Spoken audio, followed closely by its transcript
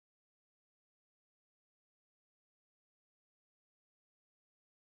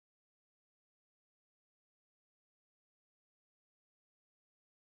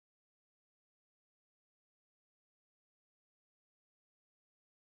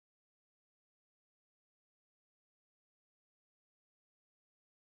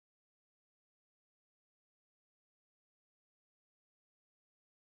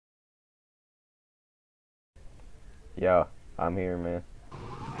Yo, I'm here, man.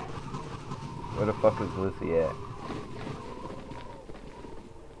 Where the fuck is Lizzie at?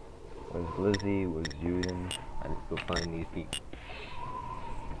 Where's Lizzie? Where's Juden? I need to go find these people.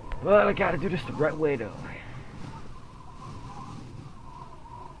 Well, I gotta do this the right way, though.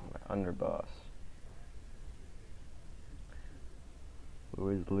 My underboss.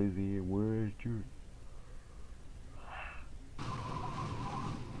 Where's Lizzie? Where's Juden?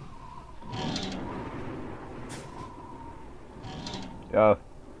 Yo.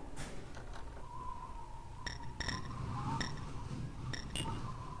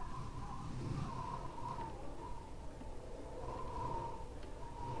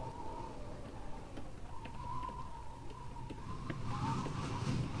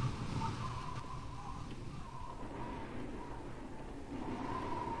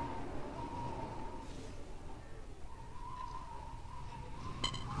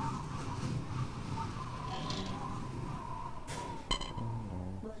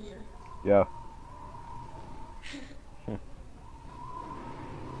 Yeah. What's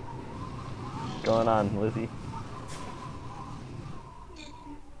going on, Lizzie?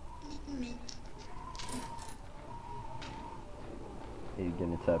 You get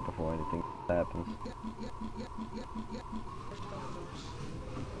inside before anything happens.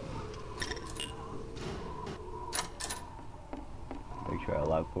 Make sure I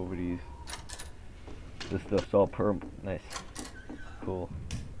lock over these. This stuff's all perm. Nice. Cool.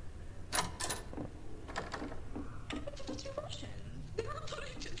 What's your question? We're not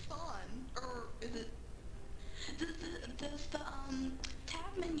putting this on. Or is it... Does the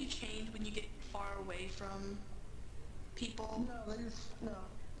tab menu change when you get far away from people? No, they just... No.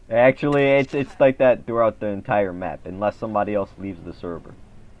 Actually, it's like that throughout the entire map, unless somebody else leaves the server,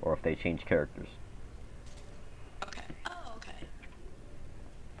 or if they change characters. Okay. Oh, okay.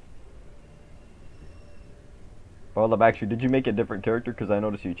 Hold up, actually, did you make a different character? Because I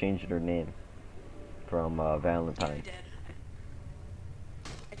noticed you changed your name from Valentine. Yeah, I did.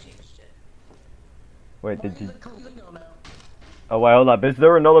 I changed it. Wait, did you... Oh, wait, hold up. Is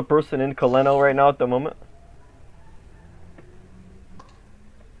there another person in Corleone right now at the moment?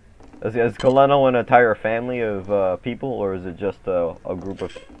 Is Corleone an entire family of people, or is it just a group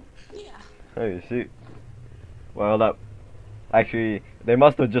of... Yeah. Oh, you see. Well, hold up. Actually, they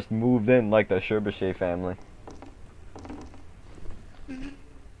must have just moved in like the Sherbachet family. Mm-hmm.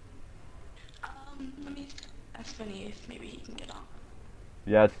 Let me ask Vinny if maybe he can get on.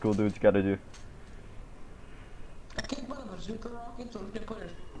 Yeah, it's cool, dude. It's gotta do. I can't put a bazooka rocket, so we can put a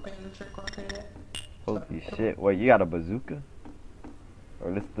random trick rocket in it. Holy shit. Wait, you got a bazooka?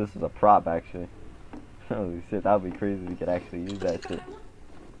 Or this is a prop, actually. Holy shit, that would be crazy if we could actually use that shit.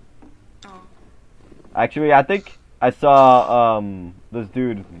 Oh. Actually, I think I saw, this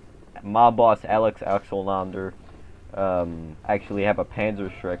dude, mob boss Alex Axelander, actually have a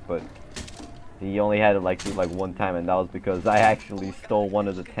Panzer Shrek, but he only had it like one time, and that was because I actually stole one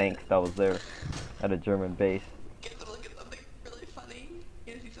of the tanks that was there at a German base. Get to look at something really funny.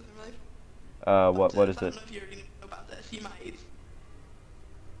 You see something really what is I don't it? know if you already know about this. You might.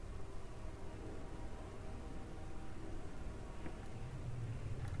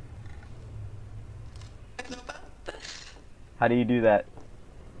 Know about this? How do you do that?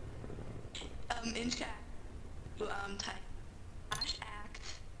 In chat, you type /act,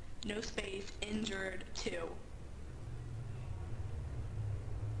 no space, injured 2.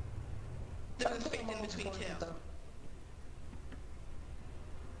 There's a space in between 2.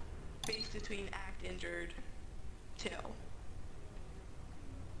 Space between act, injured 2.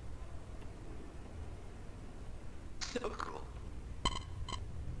 So cool.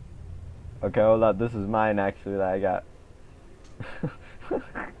 Okay, hold up. This is mine, actually, that I got.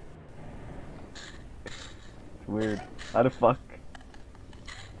 It's weird. How the fuck?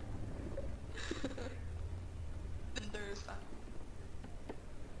 There's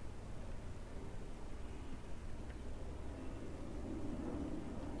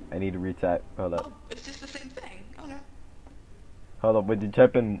I need to retype. Hold up. Oh, it's just the same thing. Oh no. Hold up. Did you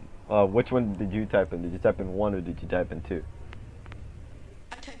type in? Which one did you type in? Did you type in 1 or did you type in 2?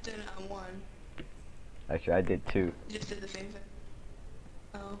 I typed in 1. Actually, I did 2. You just did the same thing.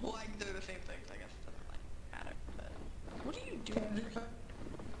 Oh, well, they're the same things. I guess it doesn't like matter. But what are you doing?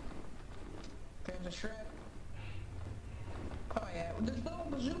 Panzer Shrek. Oh yeah, there's no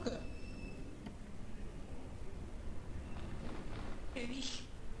bazooka. Maybe.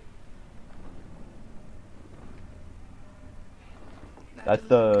 That's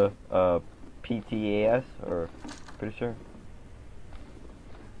the PTAS, or pretty sure.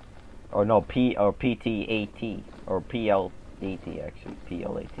 Or no, PTAT or PLAT, actually,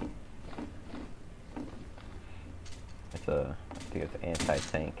 PLAT. It's a, I think it's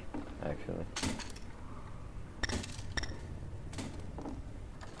anti-tank, actually.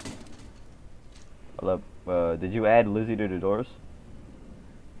 Hold up, did you add Lizzie to the doors?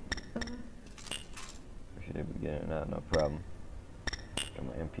 Should it be getting out? No problem. Got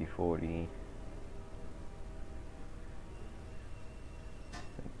my MP40.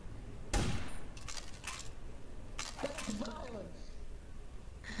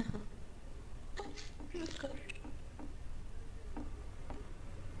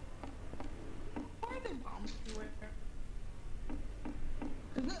 Why are there bombs everywhere?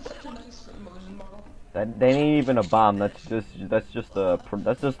 Isn't that such a nice immersion model? That ain't even a bomb. That's just a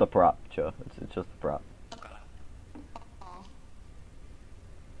prop, Joe. It's just a prop.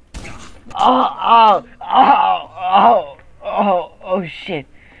 Oh, Oh shit.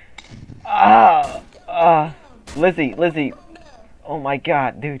 Lizzie. Oh my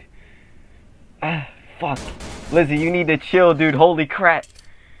god, dude. Fuck. Lizzie, you need to chill, dude. Holy crap.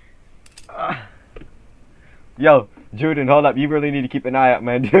 Yo, Juden, hold up. You really need to keep an eye out,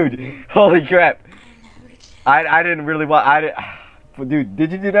 man, dude. Holy crap. I didn't really want. Dude,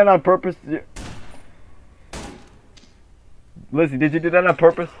 did you do that on purpose? Lizzie, did you do that on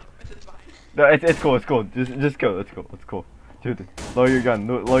purpose? No, it's cool. It's cool. Just go. It's cool. It's cool. Juden, lower your gun.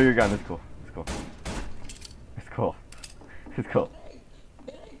 Lower your gun. It's cool. It's cool. It's cool. It's cool.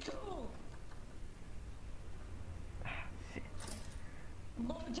 It ain't cool. Shit. I'm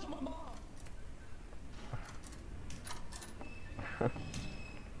gonna jump my mom.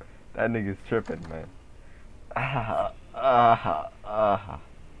 That nigga's tripping, man.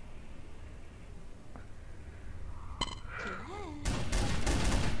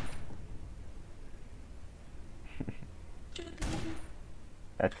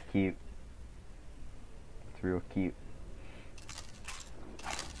 That's cute. It's real cute.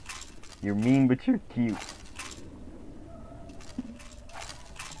 You're mean, but you're cute.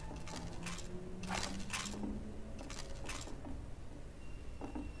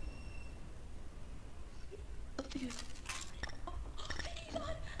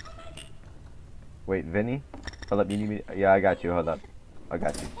 Wait, Vinny? Hold up, you need me? Yeah, I got you. Hold up. I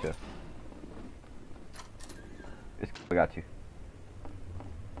got you. Chill. I got you.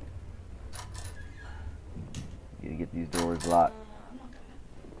 You gotta get these doors locked.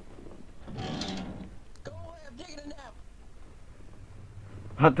 Go away, I'm taking a nap.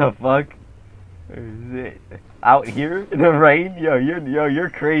 What the fuck? Is it out here in the rain? You're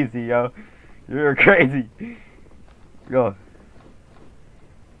crazy, yo. You're crazy. Go.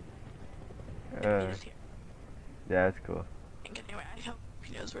 Yeah, that's cool. Anyway, I hope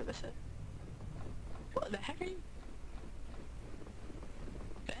he knows where this is. What the heck are you?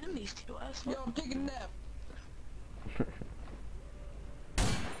 The enemies to us. Yo, I'm taking a nap.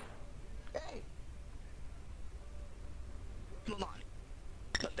 Hey. Hold on.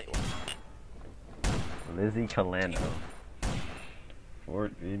 But they were. Lizzie Calano.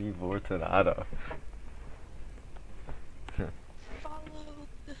 Fort Vinny Sortanato. Follow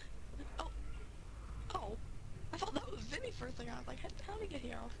the... Oh. I thought that was Vinny for a second. I was like, how did he get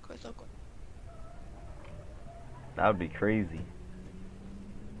here so quick? That would be crazy.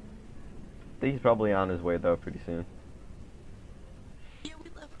 I think he's probably on his way though pretty soon. Yeah, we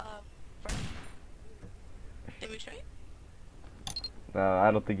live, right. Did we show you? No,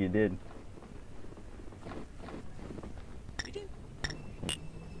 I don't think he did. We did.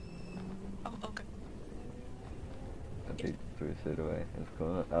 Oh, okay. I think threw his shit away. It's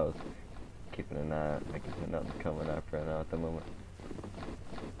cool. I was keeping an eye out, making sure nothing's coming up right now at the moment.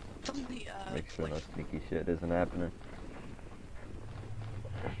 Somebody, Make sure no sneaky shit isn't happening.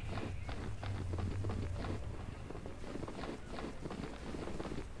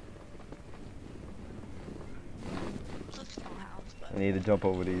 it's a small house, but I need to jump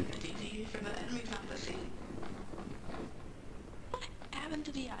over these. it's easy for the enemies not to see. What happened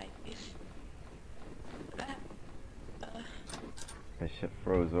to the ice? That, That shit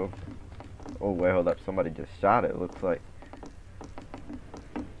froze over. Oh wait, hold up. Somebody just shot it, looks like.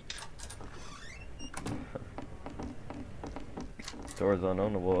 Door's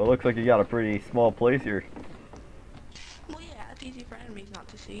unownable. It looks like you got a pretty small place here. well, yeah, it's easy for enemies not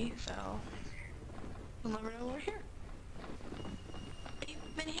to see, so we'll never know we're here. Hey,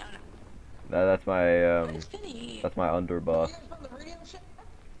 Vinny, I don't know. That's my Where's Vinny? that's my underboss. You guys found the Radio Shack?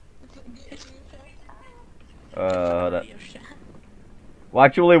 It's like Radio Shack. Hold up. Radio Shack. Well,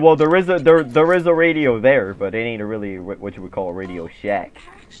 actually, well, there is a radio there, but it ain't a really what you would call a Radio Shack.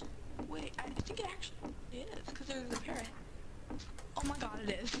 Actually, wait, I think it actually is, because there's a parrot. Oh my god,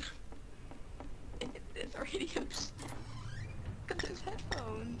 it is. It is a radio shack. Because there's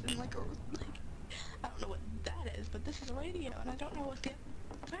headphones and like, I don't know what that that is, but this is a radio, and I don't know what the...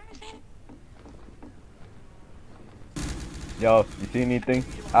 Where is it? Yo, you see anything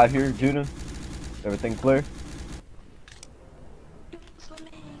out here, Judah? Everything clear?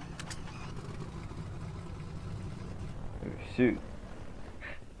 Swimming. Oh, shoot.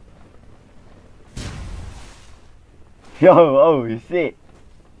 Yo, oh shit.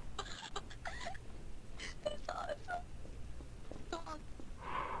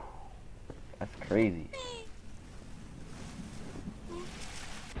 That's crazy.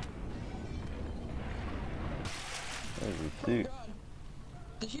 Holy shoot.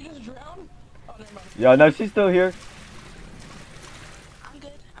 Did she just drown? Oh, never mind. Yeah, no, she's still here. I'm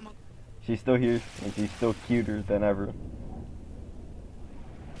good. I'm okay. She's still here, and she's still cuter than ever.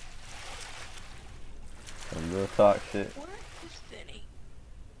 Some real talk shit. Where is the city?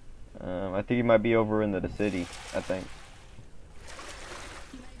 I think he might be over into the city, I think.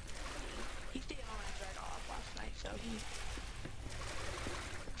 He stayed on after I got off last night, so he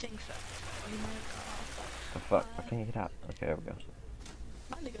thinks so. He might have got off, The fuck? I can't get out. Okay, there we go.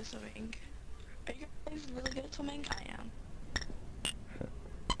 but I'm gonna go swimming. Are you guys really good at swimming? I am.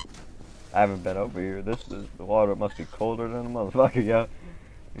 I haven't been over here. The water must be colder than a motherfucker, yo.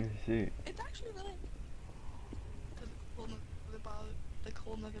 You see. It's actually really... The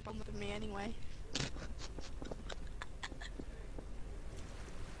cold never bothered me anyway.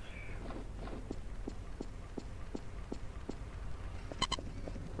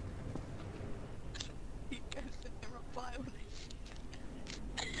 You guys didn't reply when I...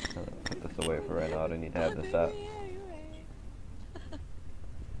 Put this away for right now. I don't need to have this out.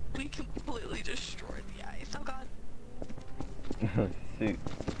 We completely destroyed the ice. Oh god. See.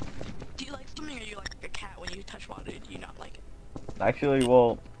 Do you like swimming, or are you like a cat when you touch water? Do you not like it? Actually,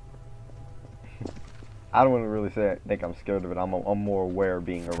 well, I don't want to really say I think I'm scared of it. I'm more aware of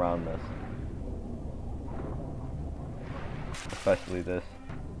being around this. Especially this.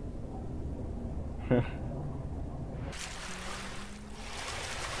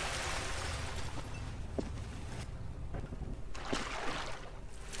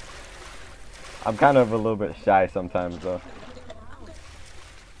 I'm kind of a little bit shy sometimes, though.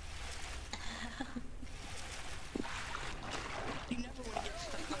 You never want to get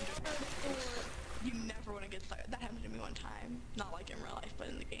stuck under. You never want to get stuck. That happened to me one time. Not like in real life, but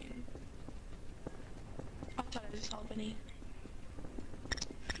in the game. I thought I just saw Benny.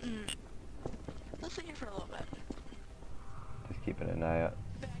 Let's sit here for a little bit. Just keeping an eye out.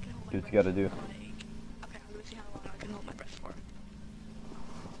 Then I can hold my Do what you breath gotta do. for, like... Okay, I'm gonna see how long I can hold my breath for.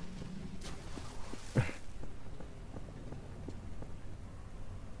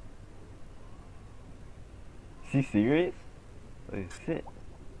 Is she serious? Holy shit.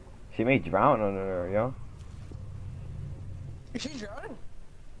 She may drown under there, yo. Is she drowning?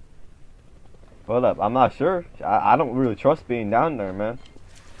 Hold up, I'm not sure. I don't really trust being down there, man.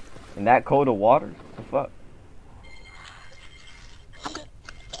 In that cold of water? What the fuck? I'm good.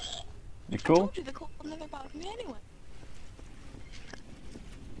 You I cool? told you the cold never bothered me anyway.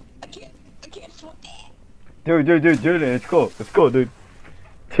 I can't swim. Dude, it's cool. It's cool, dude.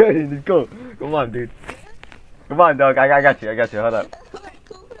 Dude, it's cool. Come on, dude. Come on, dog. I got you. Hold up. Okay,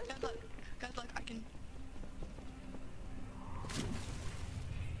 cool. Guys, look, I can...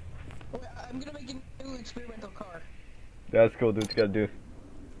 Wait, I'm gonna make a new experimental car. That's cool, dude. What you gotta do?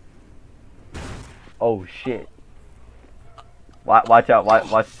 Oh, shit. Watch out. Watch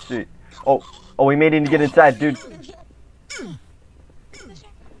the street. Oh, we made him get inside, dude.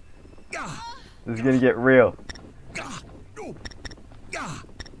 This is gonna get real.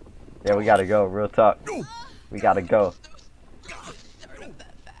 Yeah, we gotta go. Real talk. We gotta go. Started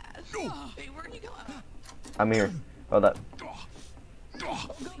that fast. Wait, where are you going? I'm here. Hold up.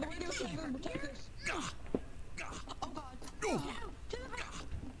 Oh god.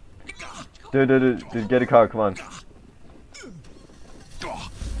 Dude, get a car. Come on.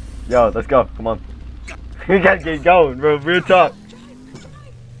 Yo, let's go. Come on. We gotta get going, bro. Real talk.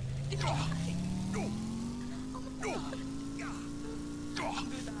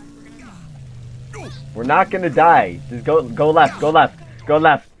 We're not gonna die. Just go left. Go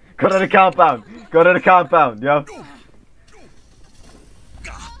to the compound. Yo.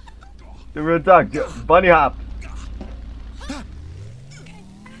 The real talk. Bunny hop.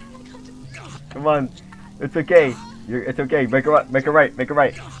 Come on. It's okay. It's okay. Make a right.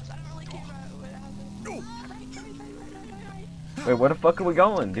 Wait, where the fuck are we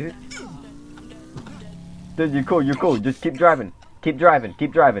going, dude? Dude, you're cool. Just keep driving.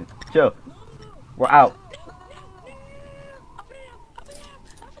 Chill. We're out.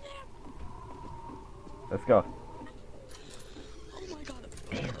 Let's go. Oh my god.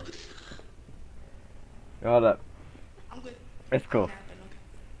 Hold up. I'm good. It's cool. I'm napping, okay.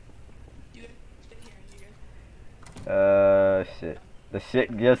 You good? Stay here. You good? Shit. The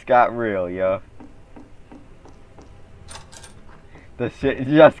shit just got real, yo. The shit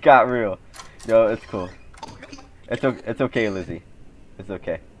just got real. Yo, it's cool. It's okay, Lizzie. It's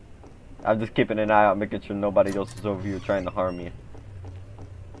okay. I'm just keeping an eye out, making sure nobody else is over here trying to harm you.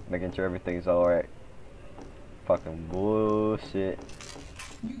 Making sure everything's alright. Fucking bullshit.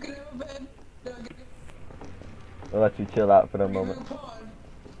 You can have a bed. We'll let you chill out for the moment.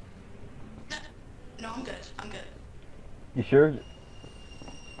 No, I'm good. I'm good. You sure? Are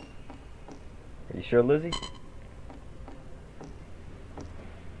you sure, Lizzie?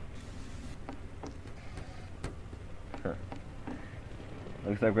 Huh.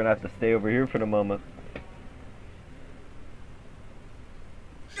 Looks like we're gonna have to stay over here for the moment.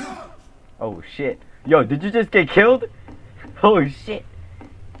 Oh shit. Yo, did you just get killed? Oh shit.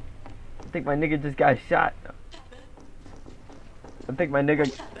 I think my nigga just got shot. I think my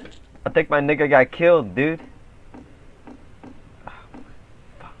nigga got killed, dude. Oh,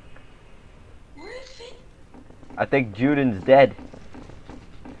 fuck. Where is it? I think Juden's dead.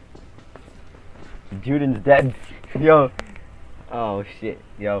 Juden's dead. Yo. Oh shit.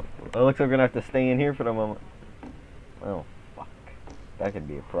 Yo. It looks like we're gonna have to stay in here for the moment. Oh fuck. That could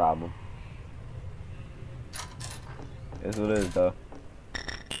be a problem. Is what it is though.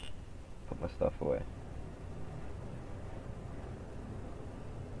 Put my stuff away.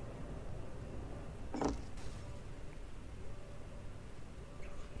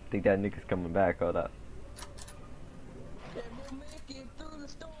 Think that nigga's coming back. Hold up. Yeah, we'll make it through the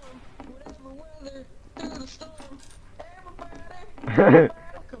storm. Whatever weather, through the storm. Everybody,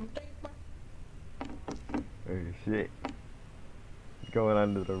 come take my... Oh shit. It's going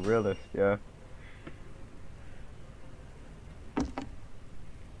under the realest, yeah.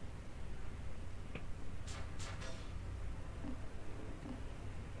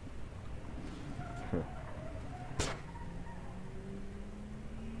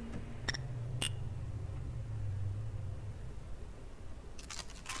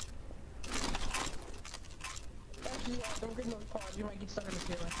 Actually, yeah, don't get no pause. You might get stuck in the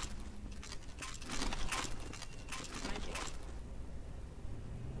ceiling. Mind you.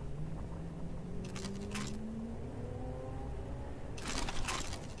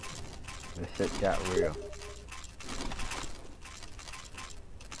 This shit got real.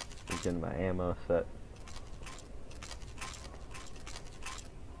 I'm getting my ammo set.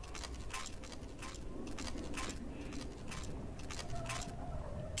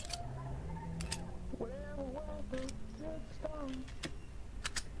 Whatever weather, through the storm.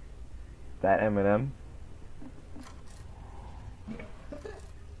 That M&M.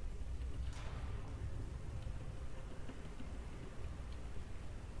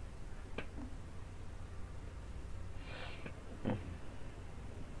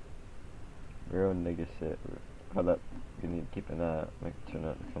 Real nigga shit. Hold up. You need to keep an eye out. Make sure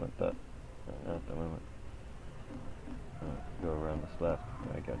not to come at that. Not at the moment. Go around this left.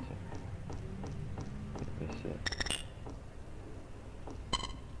 I got you. Get this shit.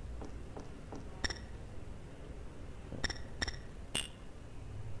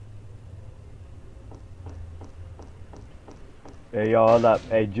 Hey, yo, hold up.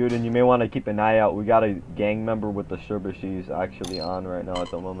 Hey, Juden, you may want to keep an eye out. We got a gang member with the Sherbashi's actually on right now at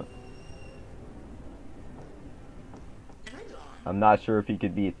the moment. I'm not sure if he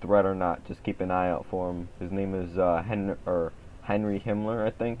could be a threat or not. Just keep an eye out for him. His name is Henry Himmler,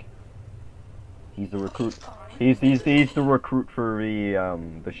 I think. He's the recruit. He's the recruit for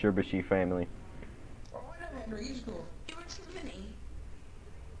the Sherbashi family. Oh, I know Henry. He's cool. He works for Vinny.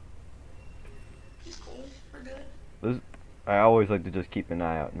 He's cool. We're good. I always like to just keep an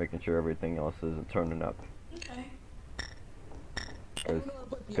eye out, making sure everything else isn't turning up. Okay.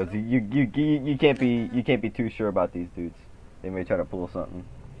 Because you can't be too sure about these dudes. They may try to pull something.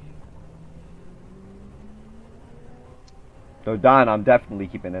 Don, I'm definitely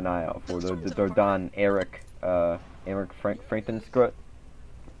keeping an eye out for the Don Eric Frankenskrutt.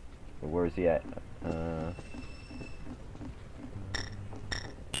 Where is he at?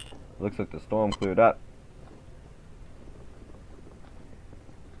 Looks like the storm cleared up.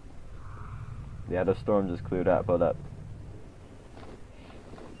 Yeah, the storm just cleared up. Hold up.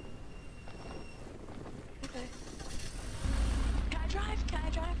 Okay. Can I drive? Can I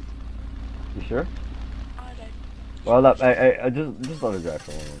drive? You sure? Oh, I did. Well, up. I just let her drive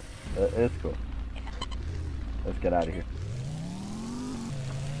for a moment. It's cool. Let's get out of here.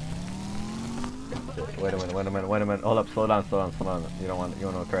 Wait a minute. Hold up. Slow down. You don't want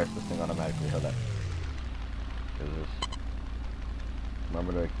to crash this thing automatically. Hold up.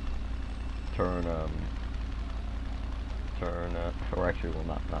 Remember to turn turn, or actually,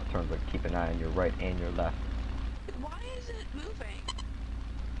 well, not turn, but keep an eye on your right and your left. Why is it moving?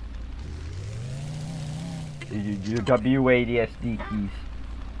 Your WASD keys.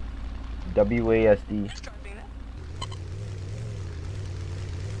 WASD. Who's driving that?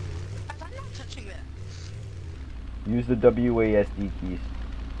 I'm not touching that. Use the WASD keys.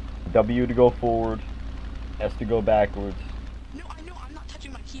 W to go forward, S to go backwards. No, I know I'm not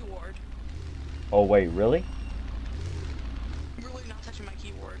touching my keyboard. Oh wait, really? I'm really not touching my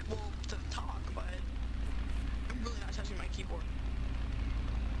keyboard. Well, to talk, but I'm really not touching my keyboard.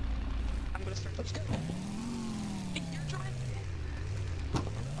 I'm gonna start. Let's go. Hey, you're driving.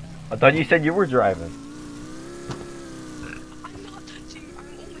 I thought you said you were driving. I'm not touching.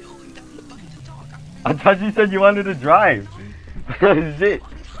 I'm only holding down the button to talk. I thought you said you wanted to drive. Shit. I'm not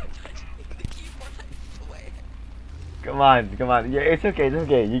touching the keyboard. I swear. Come on. Yeah, it's okay.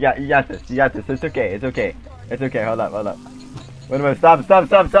 You got this. It's okay. It's okay. Hold up. Wait a minute. Stop.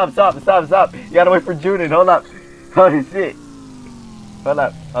 You gotta wait for Judith. Hold up. Holy shit. Hold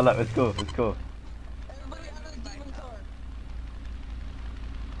up. It's cool. Everybody out of the demon car.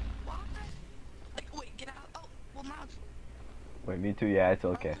 What? Like, wait, get out. Oh, well now it's... Wait, me too. Yeah, it's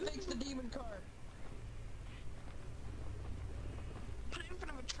okay. Fix the demon car. Put it in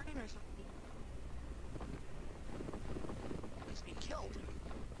front of a train or something. He's being killed.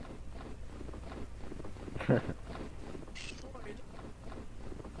 Lord.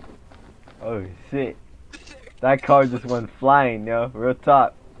 Oh shit. That car just went flying, yo. Real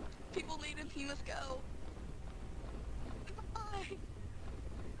top. People leading, he must go. Bye.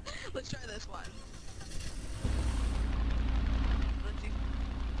 Let's try this one. Let's see.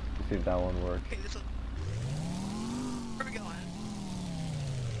 See if that one works. Okay, this one. Where are we going?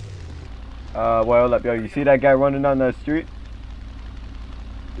 Well, hold up, yo. You see that guy running down that street?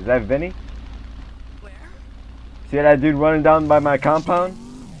 Is that Vinny? Where? See that dude running down by my compound?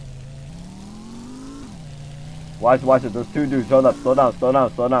 Watch it. Those two dudes. Hold up. Slow down. Hold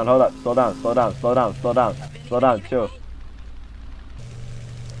up. Slow down. Chill.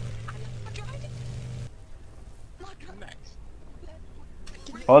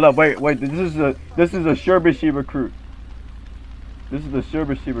 Hold up. Wait. This is a Sherbishy recruit. Hold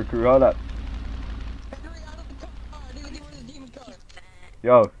up. Henry, out of the car. I need to get rid of the demon car.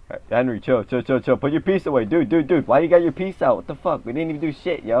 Yo, Henry, chill. Put your piece away. Dude. Why you got your piece out? What the fuck? We didn't even do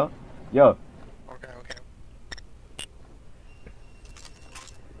shit, yo. Okay.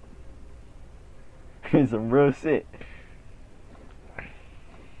 Some real shit.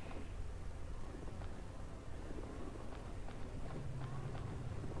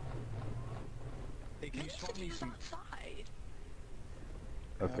 Hey, can you spawn me some... outside.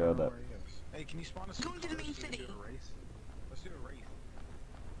 Okay, hold up. Hey, can you spawn us Going to the main city. Let's do a race.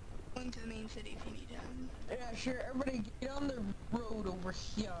 Going to the main city if you need him. Yeah, sure. Everybody get on the road over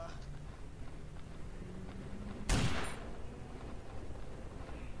here.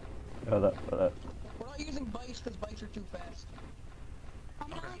 Hold up. We're not using bikes because bikes are too fast.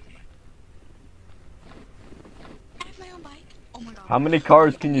 I'm not. I have my own bike. Oh my god. How many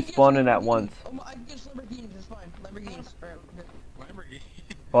cars can you spawn in at once? Oh my, I can just Lamborghinis, it's fine. Lamborghinis. Alright, we're good. Lamborghini.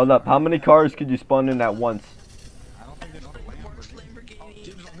 Hold up. How many cars could you spawn in at once? I don't think there's no Worst Lamborghini. Lamborghini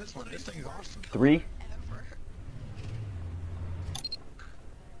Dibs on this one. This thing's awesome. 3? ever.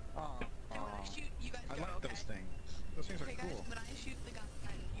 Oh, And when I shoot, you guys I go, like okay? those things. Those things are Okay, guys, cool. when I shoot the gun,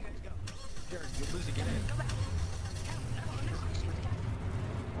 you guys go. Here, you lose get in. Go back. No, I shoot the gun.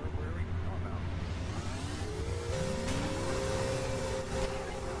 Where are we going now?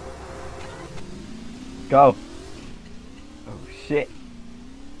 Go. Oh shit.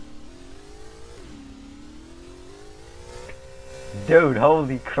 Dude,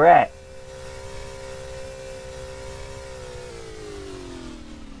 holy crap.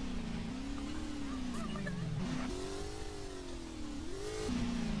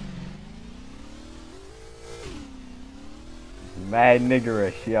 Mad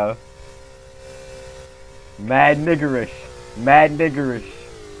niggerish, yo. Mad niggerish.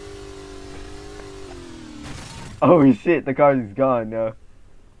 Oh shit, the car is gone, yo.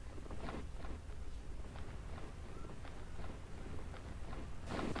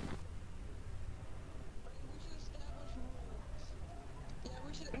 We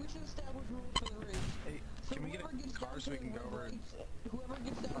should establish rules for the race. Hey, So can we get whoever gets cars so we down can to go the over red and... lights, whoever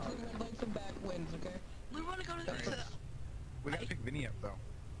gets down to the red lights and back wins, okay? We want to go to the... Alright. We gotta pick Vinny up, though.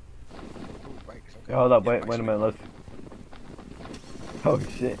 Ooh, bikes, okay. Yo, hold up, Yeah, wait a minute, let's... Oh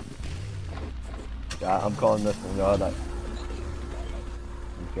shit. Yeah, I'm calling this one, yo, hold up.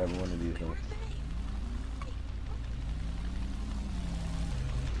 Let's grab one of these ones.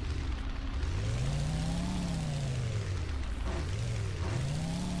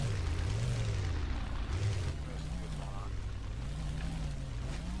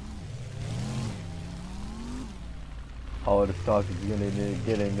 all the stock is gonna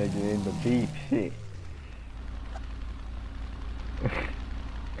get in the beef shit.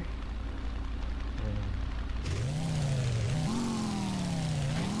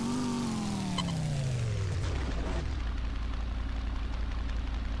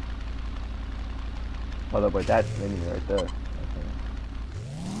 Hold up, but that's mini right there.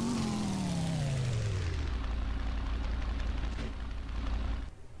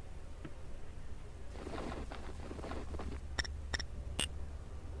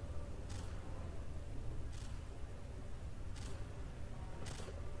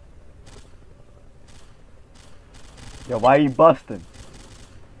 Yo, why you busting?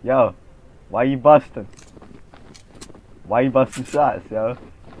 Yo, why you busting? Why you busting shots, yo?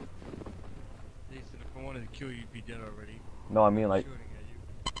 They said if I wanted to kill you, you'd be dead already. No, I mean like. Shooting at you.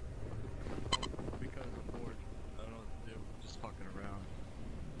 Because I'm bored. I don't know what to do. I'm just fucking around.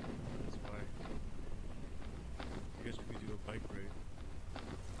 That's why. I guess we could do a bike raid.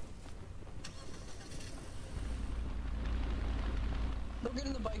 Don't get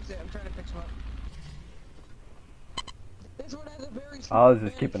in the bikes yet. I'm trying to fix them up. This one has a very I small was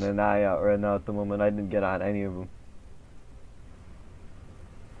just bench. keeping an eye out right now at the moment. I didn't get on any of them.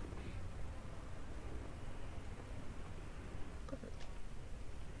 Perfect.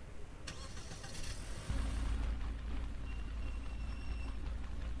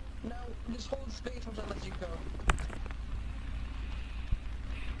 Now, just hold space once I let you go.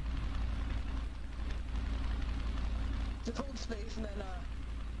 Just hold space and then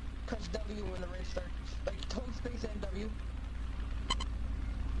press W when the race starts. Like, hold space and W.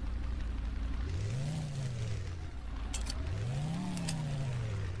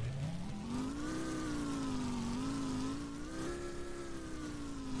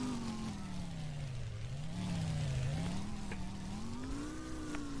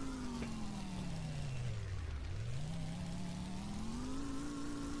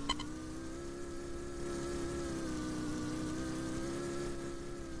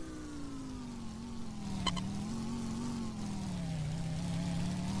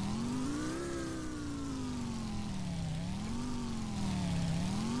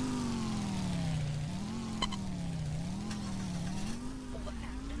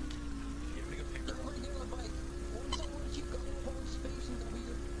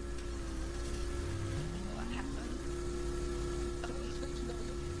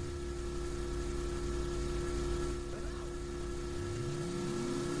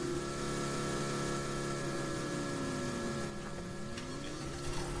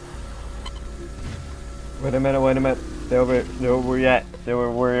 Wait a minute. Stay over where you at. Stay over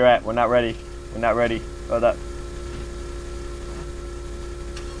where you're at. We're not ready. Hold up.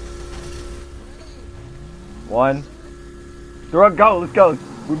 One. Go, let's go.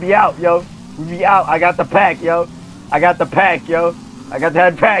 We be out, yo. We be out. I got the pack, yo. I got the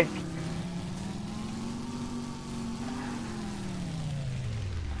head pack.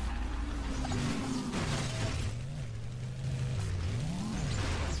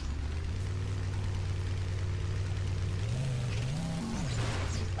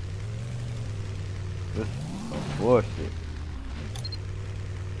 This is some bullshit.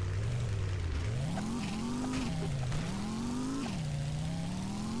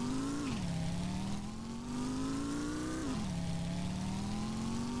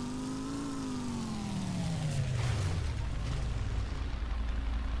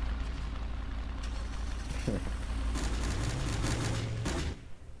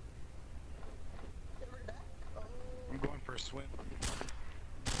 I'm going for a swim.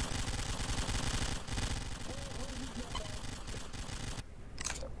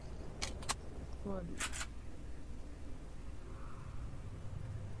 What?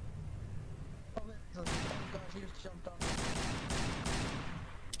 Oh gosh, he just jumped off.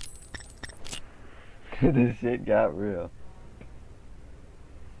 This shit got real.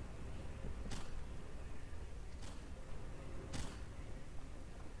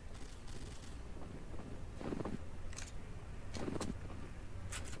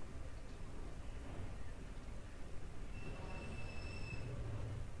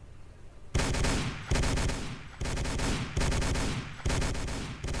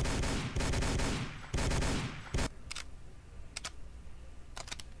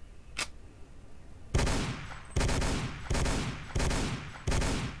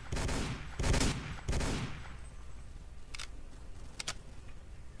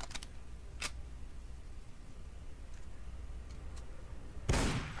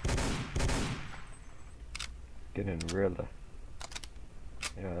 Getting realer.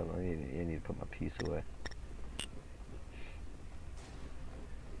 Yeah, I need to put my piece away.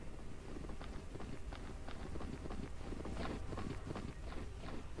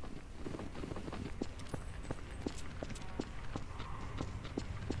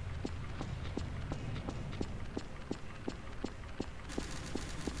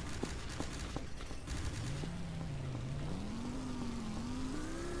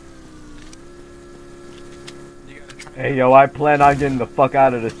 Hey, yo, I plan on getting the fuck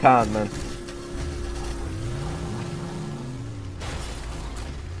out of this town, man.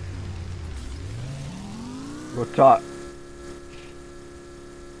 We'll talk.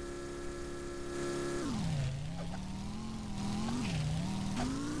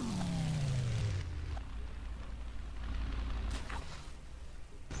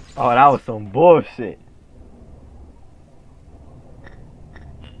 Oh, that was some bullshit.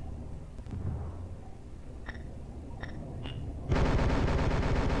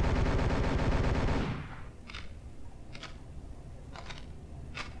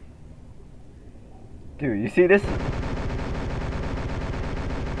 Dude, you see this?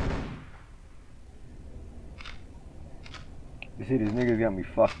 You see, these niggas got me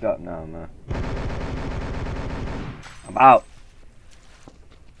fucked up now, man. I'm out.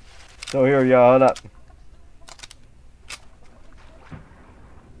 So here, y'all, hold up.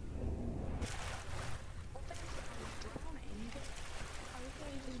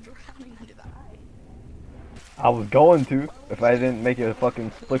 I was going to, if I didn't make a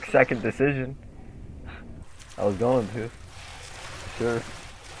fucking split-second decision. I was going to. Sure.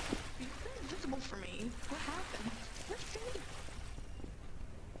 You're invisible for me. What happened? Let's see.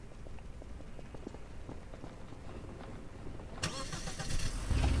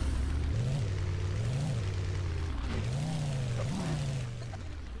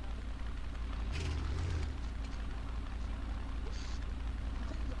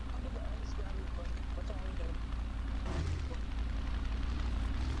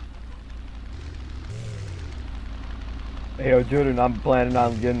 Hey, yo, Jordan, I'm planning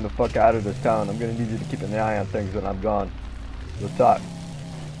on getting the fuck out of this town. I'm gonna need you to keep an eye on things when I'm gone. We'll talk.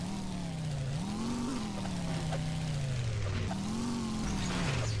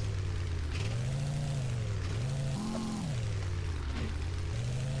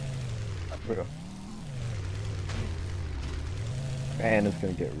 Real. Man, it's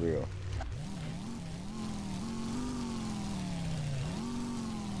gonna get real.